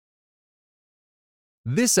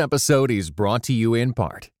This episode is brought to you in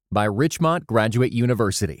part by Richmont Graduate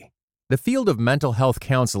University. The field of mental health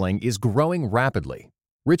counseling is growing rapidly.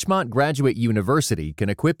 Richmont Graduate University can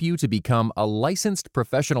equip you to become a licensed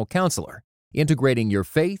professional counselor, integrating your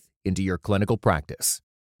faith into your clinical practice.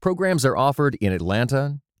 Programs are offered in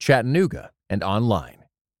Atlanta, Chattanooga, and online.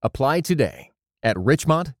 Apply today at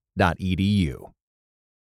richmont.edu.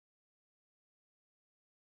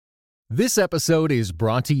 This episode is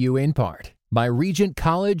brought to you in part by Regent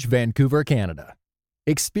College, Vancouver, Canada.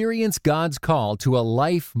 Experience God's call to a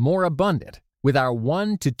life more abundant with our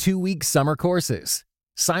 1 to 2 week summer courses.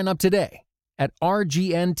 Sign up today at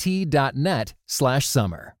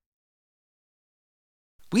rgnt.net/summer.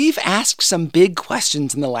 We've asked some big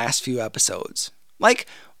questions in the last few episodes, like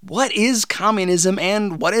what is communism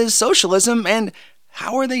and what is socialism and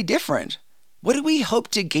how are they different? What do we hope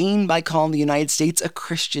to gain by calling the United States a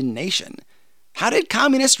Christian nation? How did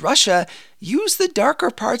communist Russia use the darker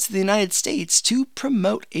parts of the United States to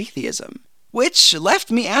promote atheism? Which left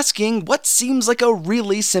me asking what seems like a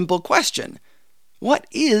really simple question. What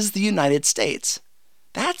is the United States?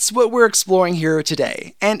 That's what we're exploring here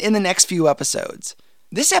today and in the next few episodes.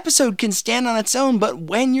 This episode can stand on its own, but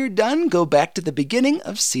when you're done, go back to the beginning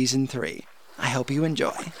of Season 3. I hope you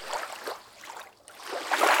enjoy.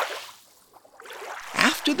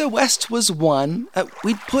 After the West was won,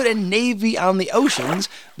 we'd put a navy on the oceans,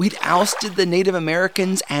 we'd ousted the Native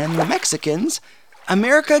Americans and the Mexicans.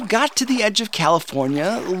 America got to the edge of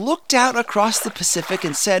California, looked out across the Pacific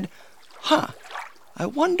and said, I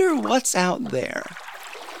wonder what's out there.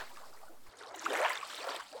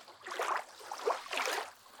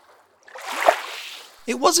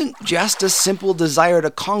 It wasn't just a simple desire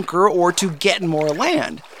to conquer or to get more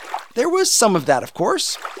land. There was some of that, of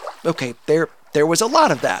course. Okay, there was a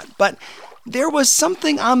lot of that, but there was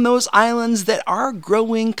something on those islands that our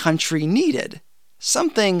growing country needed.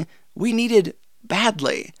 Something we needed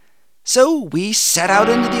badly. So we set out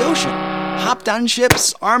into the ocean, hopped on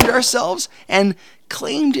ships, armed ourselves, and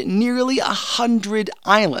claimed nearly 100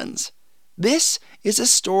 islands. This is a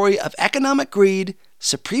story of economic greed,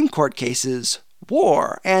 Supreme Court cases,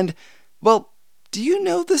 war, and, well, do you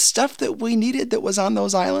know the stuff that we needed that was on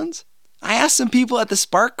those islands? I asked some people at the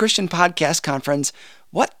Spark Christian Podcast Conference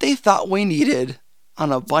what they thought we needed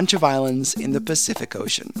on a bunch of islands in the Pacific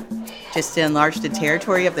Ocean. Just to enlarge the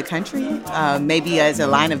territory of the country, maybe as a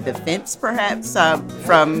line of defense, perhaps,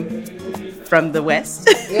 from the West.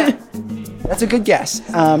 Yeah, that's a good guess.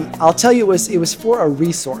 I'll tell you, it was for a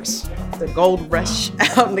resource. The gold rush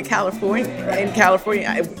out in California,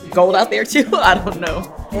 gold out there too. I don't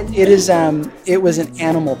know. It was an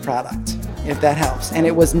animal product, if that helps, and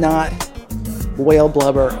it was not whale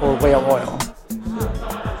blubber or whale oil.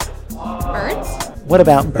 Birds? What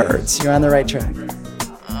about birds? You're on the right track.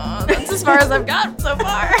 That's as far as I've got so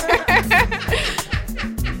far.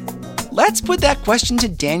 Let's put that question to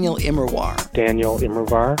Daniel Immerwahr. Daniel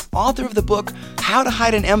Immerwahr, author of the book How to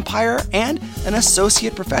Hide an Empire and an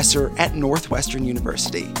associate professor at Northwestern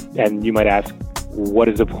University. And you might ask, what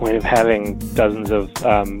is the point of having dozens of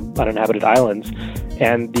uninhabited islands?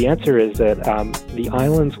 And the answer is that the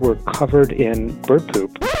islands were covered in bird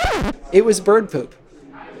poop. It was bird poop.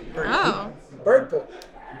 Oh. Bird poop.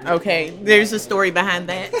 Okay, there's a story behind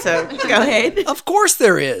that, so go ahead. Of course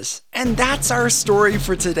there is. And that's our story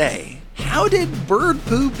for today. How did bird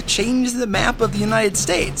poop change the map of the United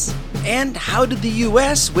States? And how did the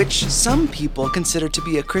U.S., which some people consider to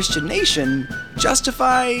be a Christian nation,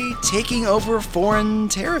 justify taking over foreign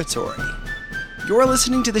territory? You're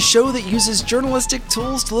listening to the show that uses journalistic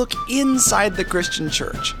tools to look inside the Christian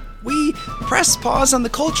church. We press pause on the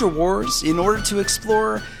culture wars in order to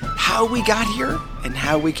explore how we got here and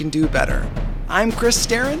how we can do better. I'm Chris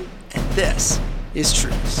Staron, and this is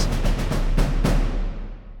Truths.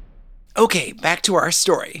 Okay, back to our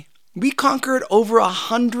story. We conquered over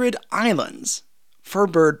 100 islands for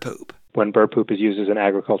bird poop. When bird poop is used as an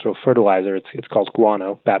agricultural fertilizer, it's called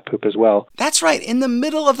guano, bat poop as well. That's right. In the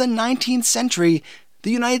middle of the 19th century,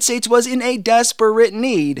 the United States was in a desperate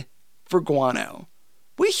need for guano.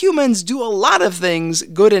 We humans do a lot of things,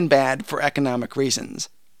 good and bad, for economic reasons.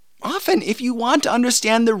 Often, if you want to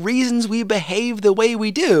understand the reasons we behave the way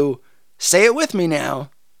we do, say it with me now,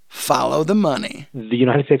 follow the money. The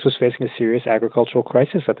United States was facing a serious agricultural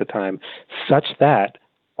crisis at the time, such that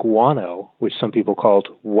guano, which some people called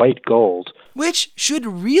white gold, which should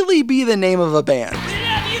really be the name of a band. We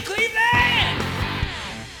love you, Cleveland!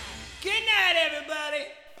 Good night, everybody!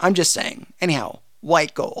 I'm just saying. Anyhow,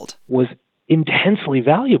 white gold was intensely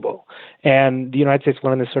valuable. And the United States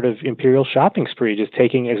went on this sort of imperial shopping spree, just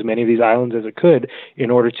taking as many of these islands as it could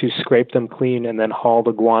in order to scrape them clean and then haul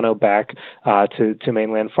the guano back to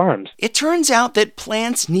mainland farms. It turns out that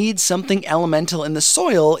plants need something elemental in the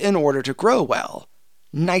soil in order to grow well.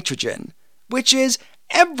 Nitrogen, which is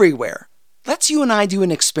everywhere. Let's you and I do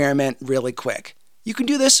an experiment really quick. You can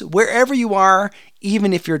do this wherever you are,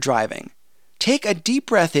 even if you're driving. Take a deep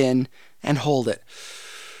breath in and hold it.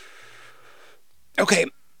 Okay,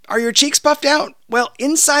 are your cheeks puffed out? Well,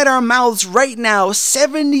 inside our mouths right now,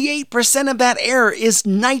 78% of that air is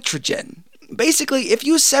nitrogen. Basically, if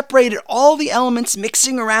you separated all the elements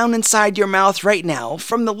mixing around inside your mouth right now,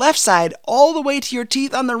 from the left side all the way to your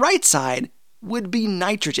teeth on the right side, would be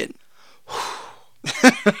nitrogen.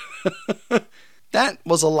 That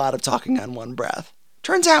was a lot of talking on one breath.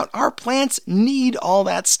 Turns out our plants need all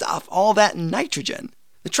that stuff, all that nitrogen.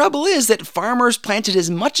 The trouble is that farmers planted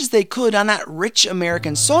as much as they could on that rich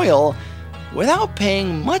American soil without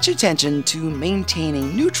paying much attention to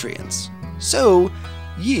maintaining nutrients. So,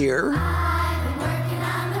 year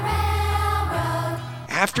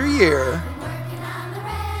after year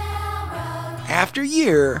after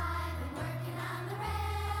year,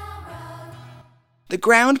 the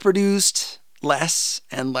ground produced less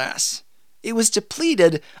and less. It was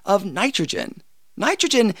depleted of nitrogen.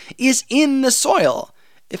 Nitrogen is in the soil.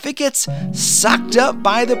 If it gets sucked up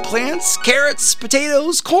by the plants, carrots,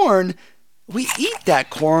 potatoes, corn, we eat that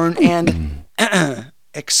corn and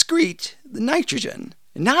excrete the nitrogen.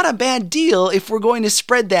 Not a bad deal if we're going to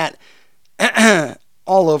spread that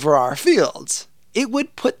all over our fields. It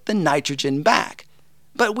would put the nitrogen back.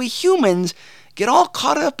 But we humans get all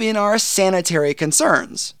caught up in our sanitary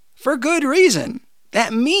concerns. For good reason.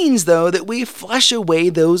 That means, though, that we flush away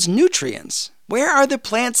those nutrients. Where are the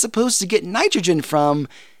plants supposed to get nitrogen from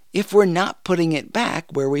if we're not putting it back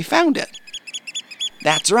where we found it?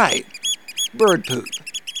 That's right, bird poop.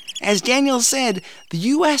 As Daniel said, the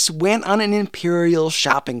U.S. went on an imperial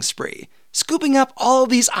shopping spree, scooping up all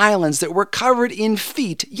these islands that were covered in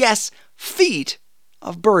feet, yes, feet,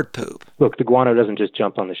 of bird poop. Look, the guano doesn't just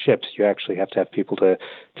jump on the ships. You actually have to have people to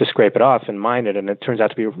scrape it off and mine it, and it turns out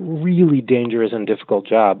to be a really dangerous and difficult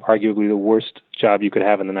job, arguably the worst job you could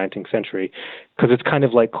have in the 19th century, because it's kind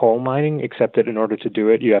of like coal mining, except that in order to do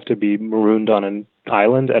it, you have to be marooned on an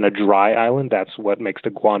island, and a dry island. That's what makes the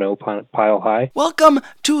guano pile high. Welcome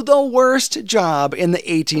to the worst job in the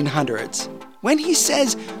 1800s. When he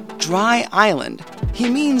says dry island, he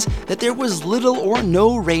means that there was little or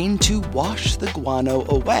no rain to wash the guano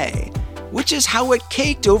away, which is how it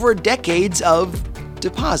caked over decades of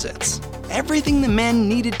deposits. Everything the men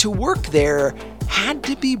needed to work there had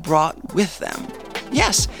to be brought with them.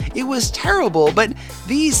 Yes, it was terrible, but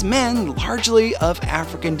these men, largely of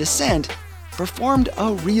African descent, performed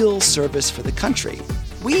a real service for the country.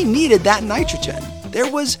 We needed that nitrogen. There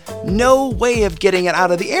was no way of getting it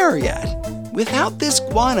out of the air yet. Without this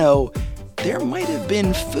guano, there might have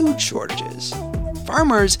been food shortages.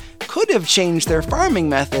 Farmers could have changed their farming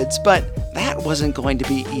methods, but that wasn't going to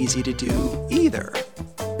be easy to do either.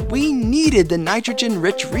 We needed the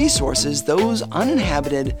nitrogen-rich resources those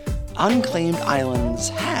uninhabited, unclaimed islands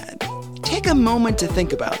had. Take a moment to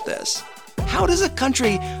think about this. How does a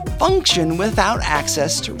country function without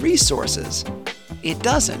access to resources? It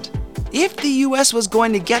doesn't. If the U.S. was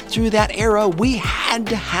going to get through that era, we had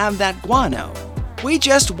to have that guano. We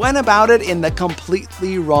just went about it in the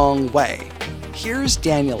completely wrong way. Here's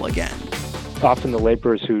Daniel again. Often the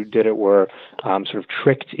laborers who did it were sort of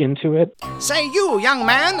tricked into it. Say you, young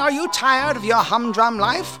man, are you tired of your humdrum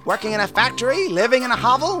life? Working in a factory, living in a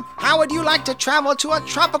hovel? How would you like to travel to a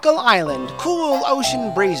tropical island, cool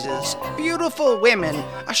ocean breezes, beautiful women,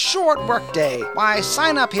 a short workday? Why,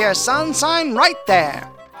 sign up here, son, sign right there.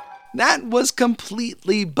 That was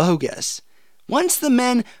completely bogus. Once the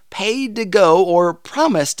men paid to go, or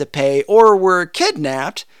promised to pay, or were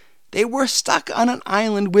kidnapped, they were stuck on an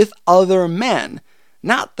island with other men,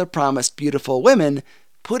 not the promised beautiful women,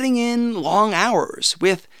 putting in long hours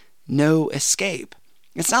with no escape.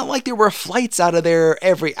 It's not like there were flights out of there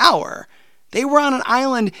every hour. They were on an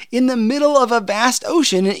island in the middle of a vast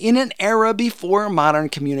ocean in an era before modern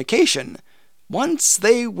communication. Once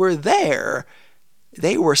they were there,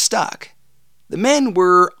 they were stuck. The men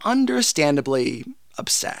were understandably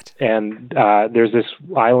upset. And there's this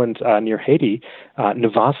island near Haiti,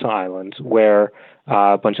 Navassa Island, where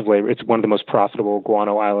a bunch of labor, it's one of the most profitable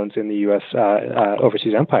guano islands in the U.S.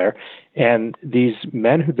 Overseas empire. And these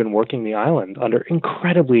men who'd been working the island under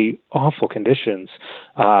incredibly awful conditions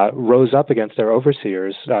rose up against their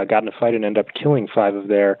overseers, got in a fight and ended up killing 5 of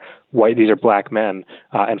their white, these are black men,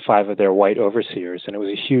 and 5 of their white overseers. And it was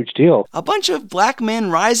a huge deal. A bunch of black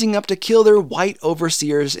men rising up to kill their white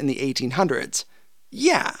overseers in the 1800s.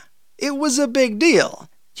 Yeah, it was a big deal.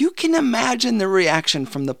 You can imagine the reaction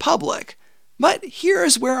from the public. But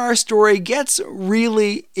here's where our story gets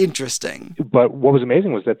really interesting. But what was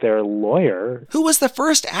amazing was that their lawyer, who was the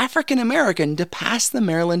first African American to pass the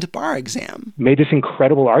Maryland bar exam, made this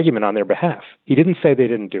incredible argument on their behalf. He didn't say they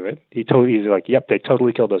didn't do it. He's like, yep, they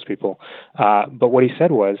totally killed those people. But what he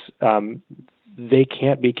said was, they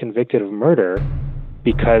can't be convicted of murder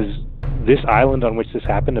because this island on which this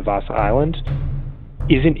happened, Navassa Island,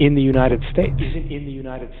 isn't in the United States.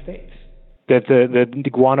 That the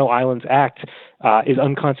Guano Islands Act is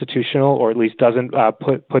unconstitutional, or at least doesn't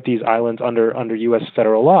put these islands under U.S.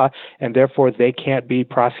 federal law, and therefore they can't be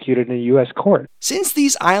prosecuted in a U.S. court. Since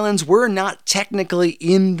these islands were not technically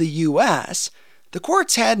in the U.S., the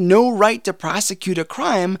courts had no right to prosecute a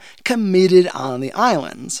crime committed on the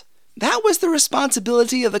islands. That was the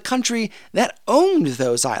responsibility of the country that owned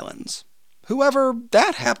those islands, whoever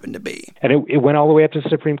that happened to be. And it went all the way up to the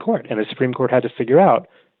Supreme Court, and the Supreme Court had to figure out,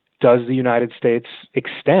 does the United States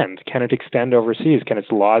extend? Can it extend overseas? Can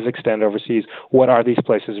its laws extend overseas? What are these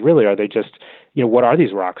places really? Are they just, what are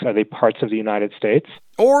these rocks? Are they parts of the United States?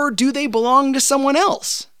 Or do they belong to someone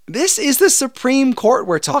else? This is the Supreme Court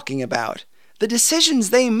we're talking about. The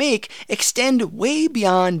decisions they make extend way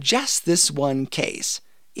beyond just this one case.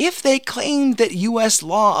 If they claimed that U.S.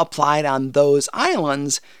 law applied on those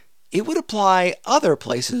islands, it would apply other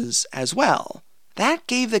places as well. That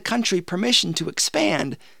gave the country permission to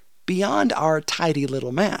expand beyond our tidy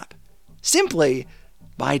little map, simply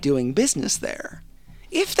by doing business there.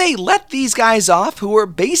 If they let these guys off who were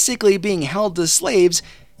basically being held as slaves,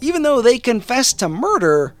 even though they confessed to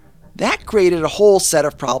murder, that created a whole set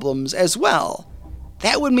of problems as well.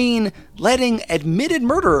 That would mean letting admitted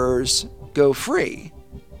murderers go free.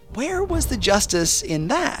 Where was the justice in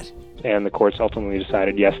that? And the courts ultimately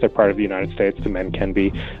decided, yes, they're part of the United States. The men can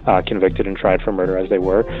be convicted and tried for murder as they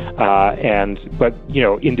were. But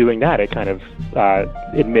in doing that, it kind of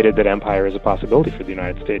admitted that empire is a possibility for the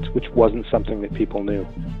United States, which wasn't something that people knew.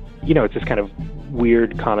 It's this kind of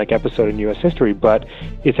weird comic episode in U.S. history, but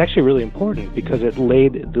it's actually really important because it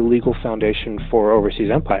laid the legal foundation for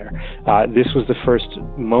overseas empire. This was the first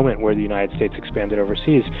moment where the United States expanded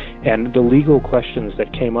overseas, and the legal questions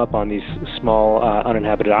that came up on these small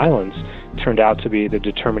uninhabited islands turned out to be the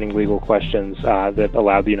determining legal questions that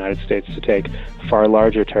allowed the United States to take far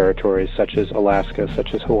larger territories such as Alaska,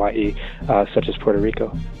 such as Hawaii, such as Puerto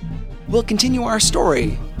Rico. We'll continue our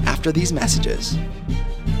story after these messages.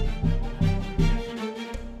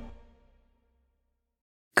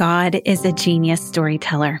 God is a genius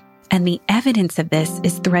storyteller, and the evidence of this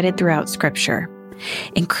is threaded throughout Scripture.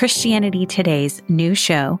 In Christianity Today's new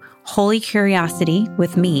show, Holy Curiosity,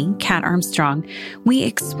 with me, Kat Armstrong, we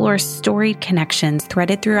explore storied connections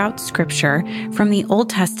threaded throughout Scripture from the Old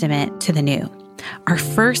Testament to the New. Our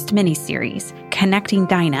first mini-series, Connecting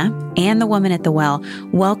Dinah and the Woman at the Well,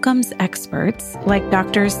 welcomes experts like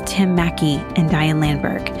Doctors Tim Mackey and Diane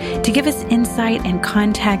Landberg to give us insight and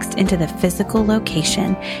context into the physical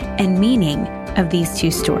location and meaning of these two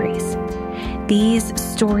stories. These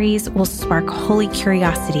stories will spark holy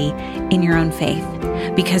curiosity in your own faith,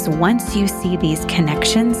 because once you see these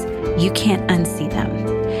connections, you can't unsee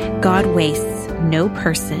them. God wastes no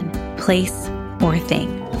person, place, or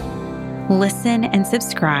thing. Listen and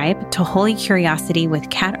subscribe to Holy Curiosity with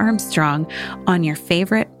Kat Armstrong on your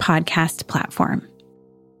favorite podcast platform.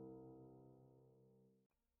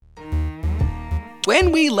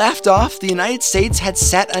 When we left off, the United States had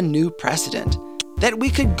set a new precedent, that we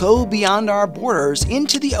could go beyond our borders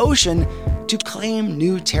into the ocean to claim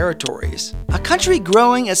new territories. A country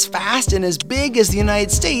growing as fast and as big as the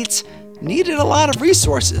United States needed a lot of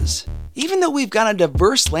resources. Even though we've got a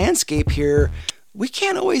diverse landscape here, we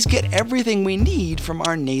can't always get everything we need from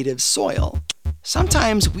our native soil.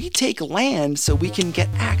 Sometimes we take land so we can get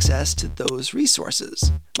access to those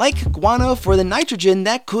resources, like guano for the nitrogen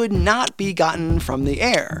that could not be gotten from the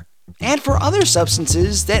air, and for other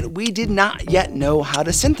substances that we did not yet know how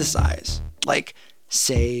to synthesize, like,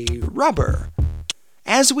 say, rubber.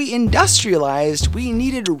 As we industrialized, we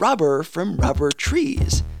needed rubber from rubber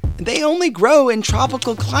trees. They only grow in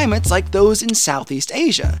tropical climates like those in Southeast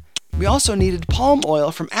Asia, We also needed palm oil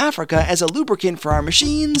from Africa as a lubricant for our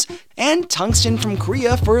machines, and tungsten from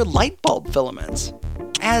Korea for light bulb filaments.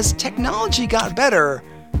 As technology got better,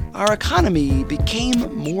 our economy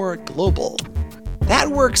became more global. That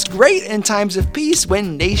works great in times of peace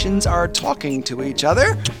when nations are talking to each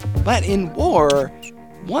other, but in war,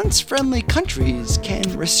 once friendly countries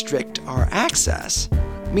can restrict our access,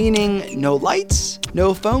 meaning no lights,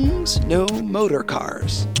 no phones, no motor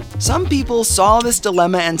cars. Some people saw this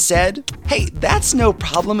dilemma and said, hey, that's no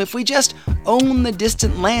problem if we just own the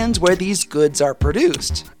distant lands where these goods are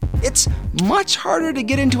produced. It's much harder to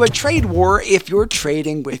get into a trade war if you're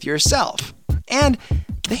trading with yourself. And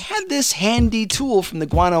they had this handy tool from the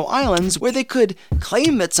Guano Islands where they could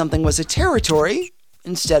claim that something was a territory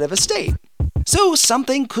instead of a state. So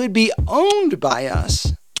something could be owned by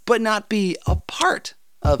us, but not be a part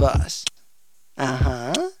of us.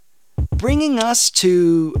 Bringing us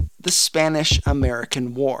to the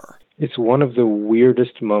Spanish-American War. It's one of the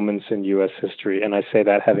weirdest moments in U.S. history, and I say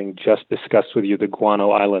that having just discussed with you the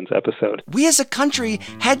Guano Islands episode. We as a country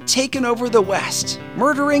had taken over the West,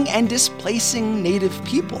 murdering and displacing native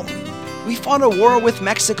people. We fought a war with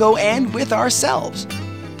Mexico and with ourselves.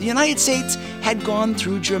 The United States had gone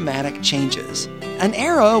through dramatic changes, an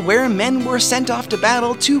era where men were sent off to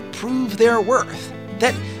battle to prove their worth,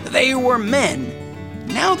 that they were men.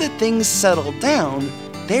 Now that things settled down,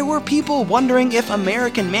 there were people wondering if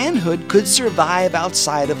American manhood could survive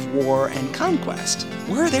outside of war and conquest.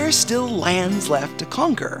 Were there still lands left to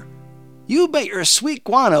conquer? You bet your sweet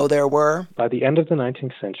guano there were. By the end of the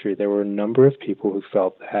 19th century, there were a number of people who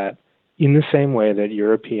felt that in the same way that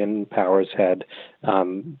European powers had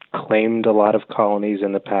claimed a lot of colonies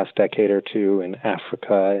in the past decade or two in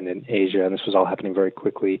Africa and in Asia, and this was all happening very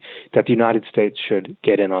quickly, that the United States should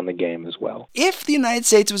get in on the game as well. If the United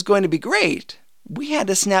States was going to be great, we had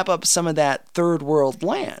to snap up some of that third world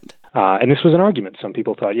land. And this was an argument. Some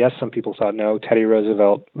people thought yes, some people thought no. Teddy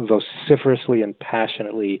Roosevelt vociferously and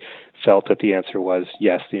passionately felt that the answer was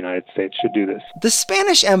yes, the United States should do this. The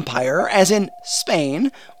Spanish Empire, as in Spain,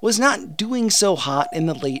 was not doing so hot in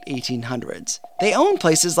the late 1800s. They owned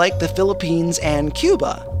places like the Philippines and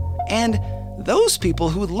Cuba, and those people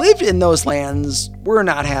who lived in those lands were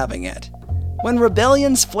not having it. When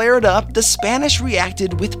rebellions flared up, the Spanish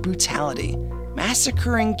reacted with brutality,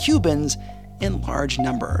 massacring Cubans in large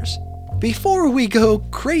numbers. Before we go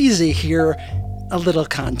crazy here, a little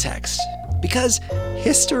context, because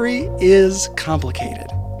history is complicated.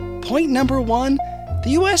 Point number one,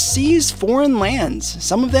 the U.S. sees foreign lands,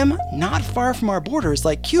 some of them not far from our borders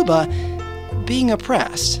like Cuba, being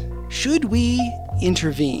oppressed. Should we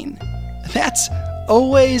intervene? That's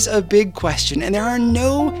always a big question, and there are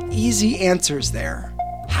no easy answers there.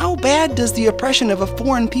 How bad does the oppression of a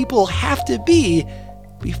foreign people have to be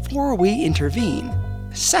before we intervene?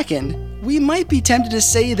 Second, we might be tempted to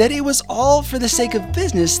say that it was all for the sake of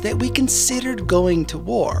business that we considered going to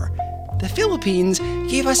war. The Philippines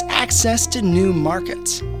gave us access to new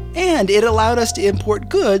markets, and it allowed us to import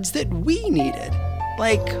goods that we needed,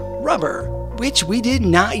 like rubber, which we did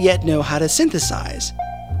not yet know how to synthesize.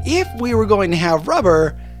 If we were going to have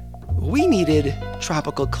rubber, we needed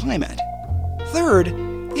tropical climate. Third,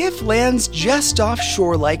 if lands just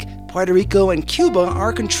offshore like Puerto Rico and Cuba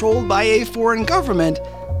are controlled by a foreign government,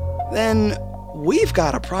 then we've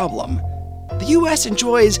got a problem. The U.S.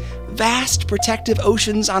 enjoys vast protective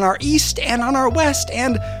oceans on our east and on our west,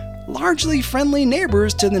 and largely friendly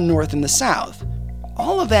neighbors to the north and the south.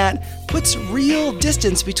 All of that puts real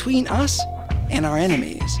distance between us and our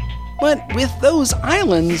enemies. But with those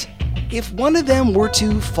islands, if one of them were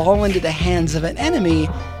to fall into the hands of an enemy,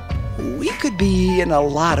 we could be in a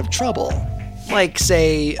lot of trouble, like,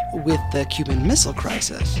 say, with the Cuban Missile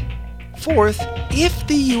Crisis. Fourth, if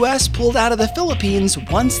the U.S. pulled out of the Philippines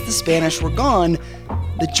once the Spanish were gone,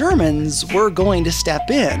 the Germans were going to step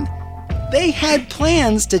in. They had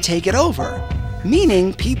plans to take it over,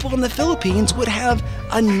 meaning people in the Philippines would have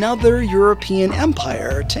another European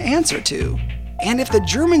empire to answer to. And if the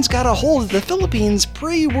Germans got a hold of the Philippines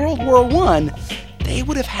pre-World War I, they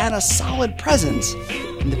would have had a solid presence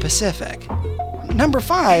in the Pacific. Number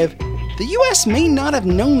 5, the U.S. may not have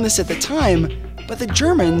known this at the time, but the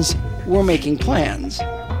Germans were making plans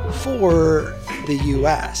for the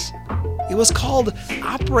U.S. It was called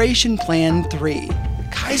Operation Plan 3.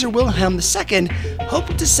 Kaiser Wilhelm II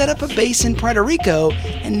hoped to set up a base in Puerto Rico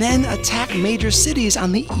and then attack major cities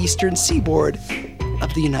on the eastern seaboard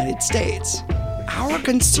of the United States. Our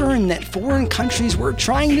concern that foreign countries were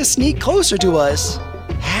trying to sneak closer to us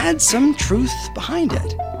had some truth behind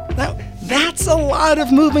it. Now, that's a lot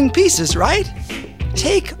of moving pieces, right?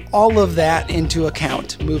 Take all of that into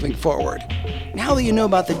account moving forward. Now that you know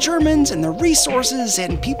about the Germans and the resources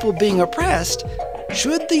and people being oppressed,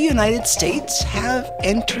 should the United States have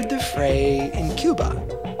entered the fray in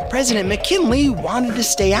Cuba? President McKinley wanted to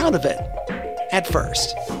stay out of it at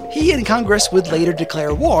first. He and Congress would later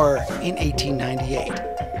declare war in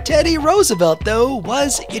 1898. Teddy Roosevelt, though,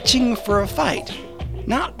 was itching for a fight.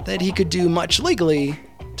 Not that he could do much legally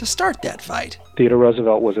to start that fight. Theodore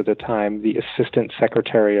Roosevelt was at the time the Assistant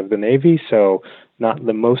Secretary of the Navy, so not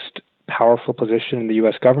the most powerful position in the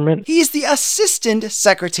U.S. government. He's the Assistant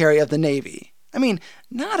Secretary of the Navy. I mean,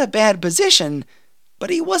 not a bad position, but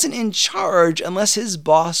he wasn't in charge unless his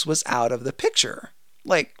boss was out of the picture.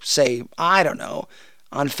 Like, say, I don't know,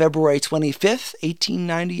 on February 25th,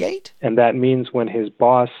 1898? And that means when his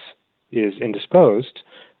boss is indisposed,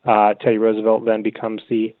 Teddy Roosevelt then becomes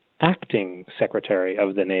the acting Secretary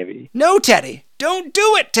of the Navy. No, Teddy. Don't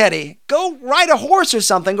do it, Teddy. Go ride a horse or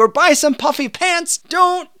something, or buy some puffy pants.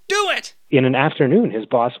 Don't do it. In an afternoon, his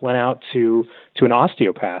boss went out to an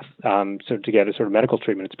osteopath so to get a sort of medical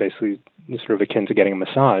treatment. It's basically sort of akin to getting a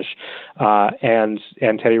massage. And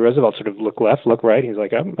Teddy Roosevelt sort of looked left, looked right. He's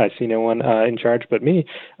like, oh, I see no one in charge but me.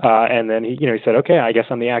 And then he said, okay, I guess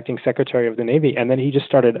I'm the acting Secretary of the Navy. And then he just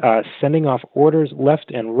started sending off orders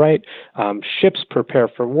left and right. Ships prepare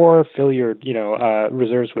for war, fill your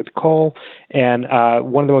reserves with coal. And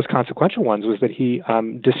one of the most consequential ones was that he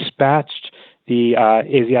dispatched the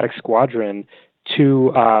Asiatic Squadron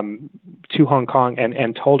to Hong Kong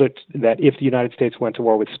and told it that if the United States went to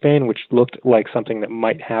war with Spain, which looked like something that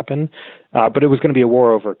might happen, but it was going to be a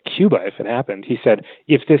war over Cuba if it happened, he said,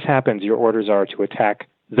 if this happens, your orders are to attack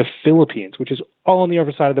the Philippines, which is all on the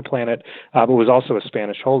other side of the planet, but was also a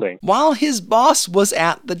Spanish holding. While his boss was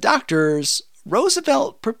at the doctors,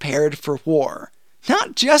 Roosevelt prepared for war.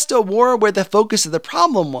 Not just a war where the focus of the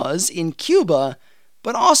problem was in Cuba,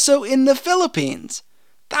 but also in the Philippines,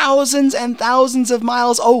 thousands and thousands of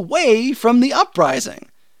miles away from the uprising.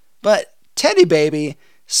 But Teddy Baby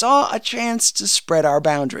saw a chance to spread our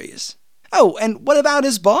boundaries. Oh, and what about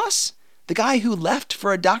his boss? The guy who left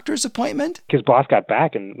for a doctor's appointment? His boss got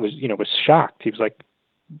back and was shocked. He was like,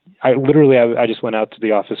 I just went out to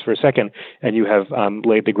the office for a second, and you have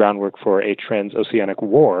laid the groundwork for a transoceanic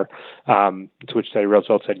war, to which Teddy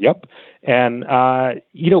Roosevelt said, yep. And,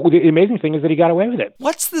 the amazing thing is that he got away with it.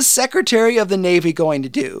 What's the Secretary of the Navy going to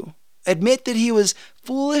do? Admit that he was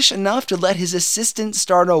foolish enough to let his assistant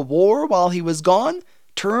start a war while he was gone?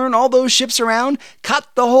 Turn all those ships around? Cut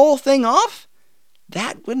the whole thing off?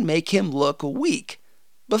 That would make him look weak,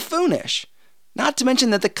 buffoonish. Not to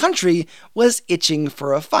mention that the country was itching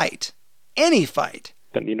for a fight. Any fight.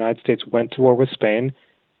 The United States went to war with Spain,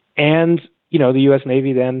 and, the U.S.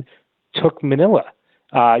 Navy then took Manila,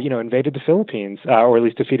 invaded the Philippines, or at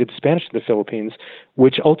least defeated the Spanish in the Philippines,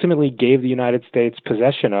 which ultimately gave the United States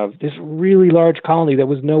possession of this really large colony that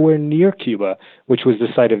was nowhere near Cuba, which was the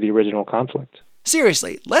site of the original conflict.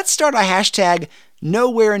 Seriously, let's start a hashtag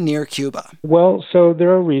nowhere near Cuba. Well, so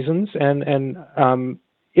there are reasons, and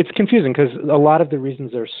it's confusing because a lot of the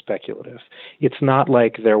reasons are speculative. It's not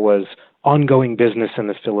like there was ongoing business in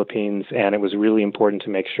the Philippines and it was really important to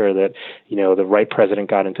make sure that, the right president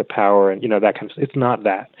got into power and, that kind of stuff. It's not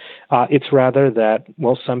that. It's rather that,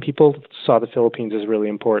 some people saw the Philippines as really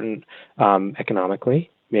important economically.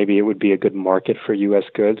 Maybe it would be a good market for U.S.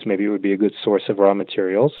 goods. Maybe it would be a good source of raw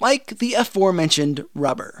materials. Like the aforementioned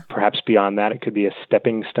rubber. Perhaps beyond that, it could be a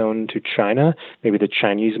stepping stone to China. Maybe the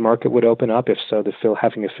Chinese market would open up. If so,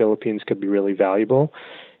 having the Philippines could be really valuable.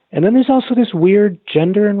 And then there's also this weird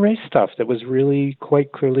gender and race stuff that was really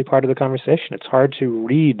quite clearly part of the conversation. It's hard to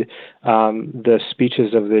read the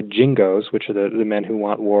speeches of the Jingos, which are the men who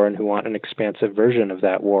want war and who want an expansive version of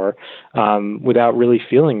that war, without really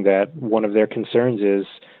feeling that one of their concerns is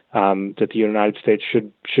that the United States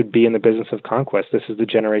should be in the business of conquest. This is the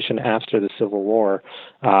generation after the Civil War.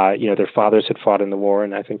 Their fathers had fought in the war,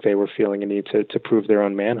 and I think they were feeling a need to prove their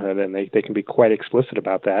own manhood, and they can be quite explicit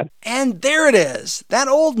about that. And there it is, that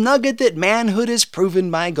old nugget that manhood is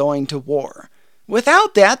proven by going to war.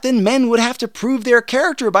 Without that, then men would have to prove their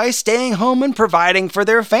character by staying home and providing for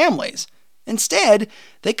their families. Instead,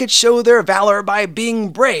 they could show their valor by being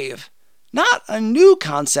brave. Not a new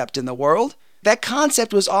concept in the world. That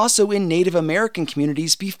concept was also in Native American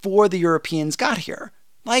communities before the Europeans got here,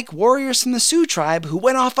 like warriors from the Sioux tribe who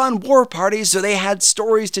went off on war parties so they had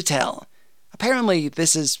stories to tell. Apparently,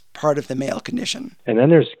 this is part of the male condition. And then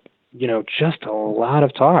there's, just a lot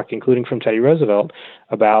of talk, including from Teddy Roosevelt,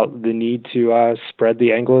 about the need to spread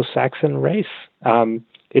the Anglo-Saxon race.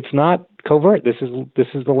 It's not covert. This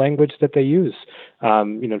is the language that they use,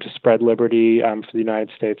 to spread liberty for the United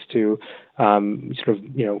States to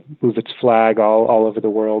move its flag all over the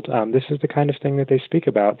world. This is the kind of thing that they speak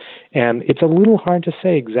about, and it's a little hard to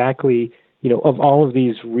say exactly, of all of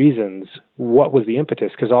these reasons, what was the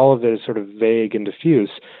impetus, because all of it is sort of vague and diffuse.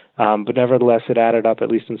 But nevertheless, it added up, at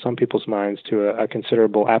least in some people's minds, to a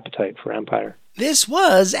considerable appetite for empire. This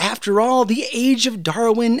was, after all, the age of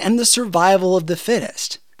Darwin and the survival of the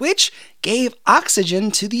fittest, which gave oxygen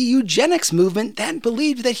to the eugenics movement that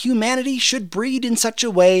believed that humanity should breed in such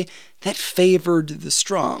a way that favored the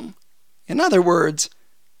strong. In other words,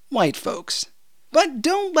 white folks. But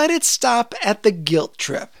don't let it stop at the guilt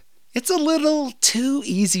trip. It's a little too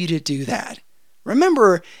easy to do that.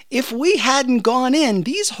 Remember, if we hadn't gone in,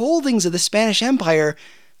 these holdings of the Spanish Empire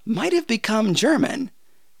might have become German,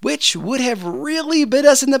 which would have really bit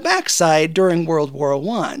us in the backside during World War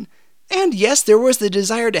I. And yes, there was the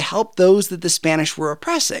desire to help those that the Spanish were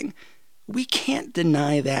oppressing. We can't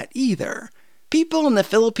deny that either. People in the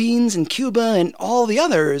Philippines and Cuba and all the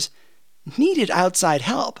others needed outside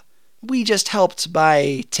help. We just helped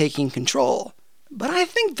by taking control. But I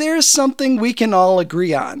think there's something we can all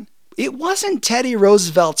agree on. It wasn't Teddy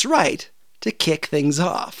Roosevelt's right to kick things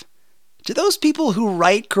off. To those people who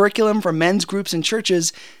write curriculum for men's groups and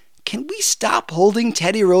churches, can we stop holding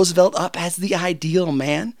Teddy Roosevelt up as the ideal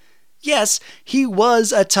man? Yes, he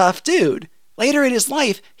was a tough dude. Later in his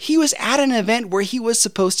life, he was at an event where he was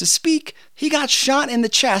supposed to speak, he got shot in the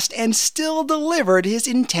chest, and still delivered his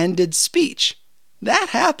intended speech. That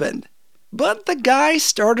happened. But the guy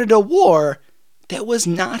started a war that was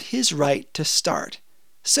not his right to start.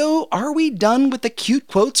 So are we done with the cute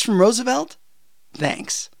quotes from Roosevelt?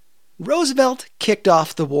 Thanks. Roosevelt kicked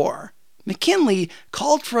off the war. McKinley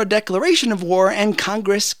called for a declaration of war, and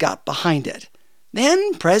Congress got behind it.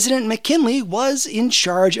 Then President McKinley was in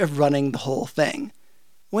charge of running the whole thing.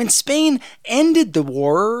 When Spain ended the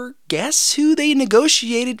war, guess who they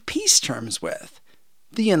negotiated peace terms with?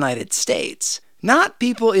 The United States. Not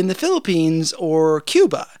people in the Philippines or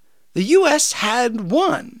Cuba. The U.S. had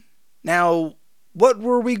won. Now, what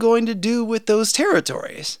were we going to do with those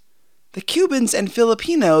territories? The Cubans and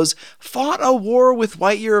Filipinos fought a war with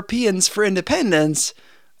white Europeans for independence,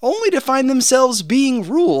 only to find themselves being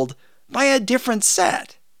ruled by a different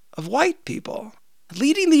set of white people,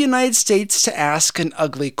 leading the United States to ask an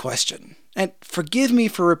ugly question. And forgive me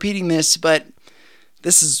for repeating this, but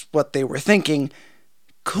this is what they were thinking.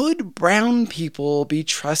 Could brown people be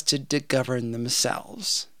trusted to govern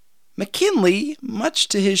themselves? McKinley, much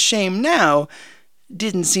to his shame now,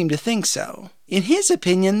 didn't seem to think so. In his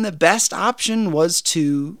opinion, the best option was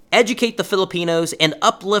to educate the Filipinos and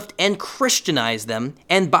uplift and Christianize them,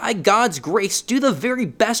 and by God's grace do the very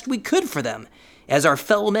best we could for them, as our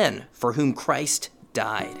fellow men for whom Christ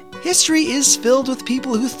died. History is filled with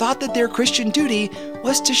people who thought that their Christian duty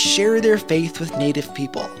was to share their faith with native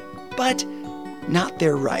people, but not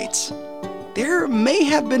their rights. There may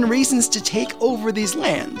have been reasons to take over these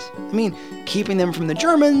lands. Keeping them from the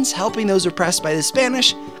Germans, helping those oppressed by the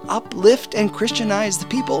Spanish, uplift and Christianize the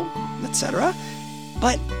people, etc.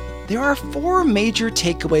 But there are 4 major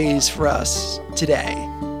takeaways for us today.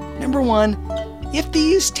 Number 1, if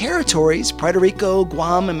these territories, Puerto Rico,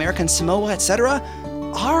 Guam, American Samoa, etc.,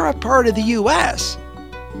 are a part of the U.S.,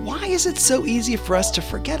 why is it so easy for us to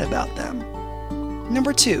forget about them?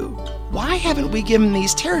 Number 2, why haven't we given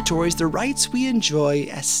these territories the rights we enjoy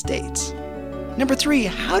as states? Number 3,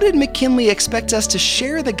 how did McKinley expect us to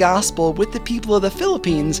share the gospel with the people of the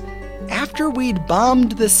Philippines after we'd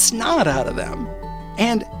bombed the snot out of them?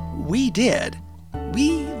 And we did.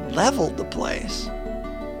 We leveled the place.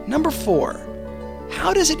 Number 4,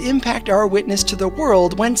 how does it impact our witness to the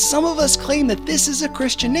world when some of us claim that this is a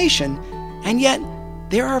Christian nation, and yet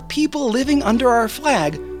there are people living under our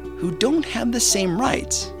flag who don't have the same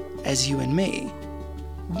rights as you and me?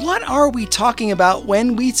 What are we talking about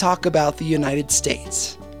when we talk about the United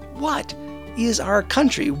States? What is our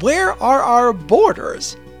country? Where are our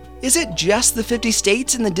borders? Is it just the 50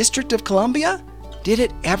 states and the District of Columbia? Did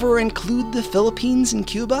it ever include the Philippines and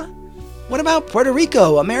Cuba? What about Puerto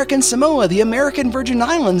Rico, American Samoa, the American Virgin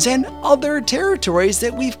Islands, and other territories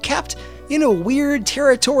that we've kept in a weird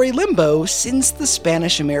territory limbo since the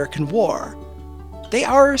Spanish-American War? They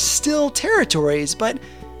are still territories, but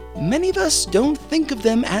many of us don't think of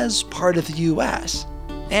them as part of the U.S.,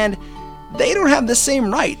 and they don't have the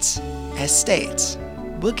same rights as states.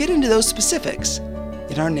 We'll get into those specifics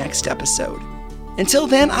in our next episode. Until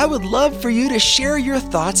then, I would love for you to share your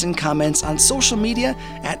thoughts and comments on social media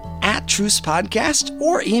at Truce Podcast,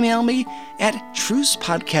 or email me at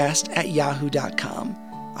trucepodcast@yahoo.com.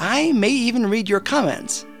 I may even read your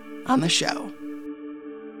comments. on the show.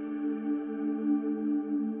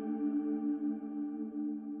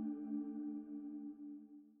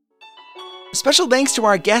 Special thanks to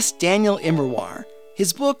our guest, Daniel Immerwahr.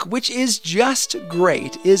 His book, which is just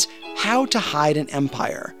great, is How to Hide an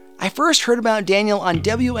Empire. I first heard about Daniel on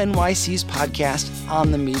WNYC's podcast,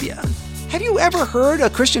 On the Media. Have you ever heard a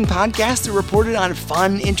Christian podcast that reported on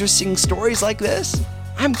fun, interesting stories like this?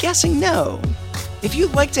 I'm guessing no. If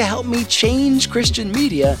you'd like to help me change Christian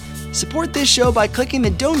media, support this show by clicking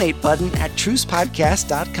the donate button at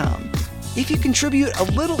trucepodcast.com. If you contribute a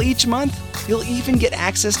little each month, you'll even get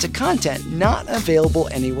access to content not available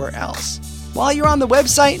anywhere else. While you're on the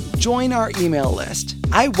website, join our email list.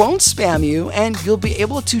 I won't spam you, and you'll be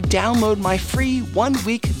able to download my free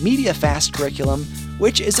 1-week Media Fast curriculum,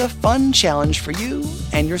 which is a fun challenge for you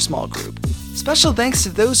and your small group. Special thanks to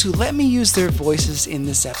those who let me use their voices in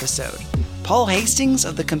this episode. Paul Hastings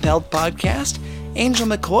of the Compelled Podcast, Angel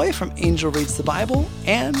McCoy from Angel Reads the Bible,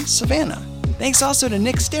 and Savannah. Thanks also to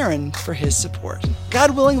Nick Starren for his support.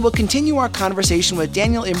 God willing, we'll continue our conversation with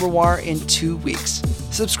Daniel Immerwahr in 2 weeks.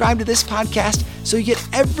 Subscribe to this podcast so you get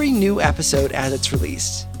every new episode as it's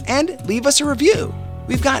released. And leave us a review.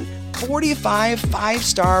 We've got 45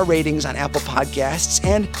 5-star ratings on Apple Podcasts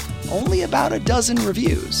and only about a dozen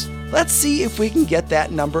reviews. Let's see if we can get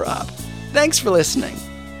that number up. Thanks for listening.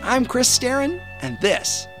 I'm Chris Starren, and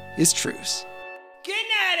this is Truce. Good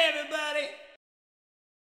night, everybody.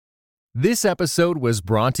 This episode was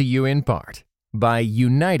brought to you in part by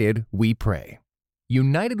United We Pray.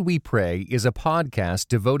 United We Pray is a podcast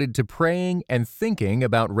devoted to praying and thinking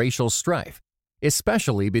about racial strife,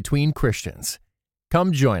 especially between Christians.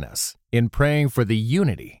 Come join us in praying for the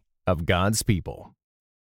unity of God's people.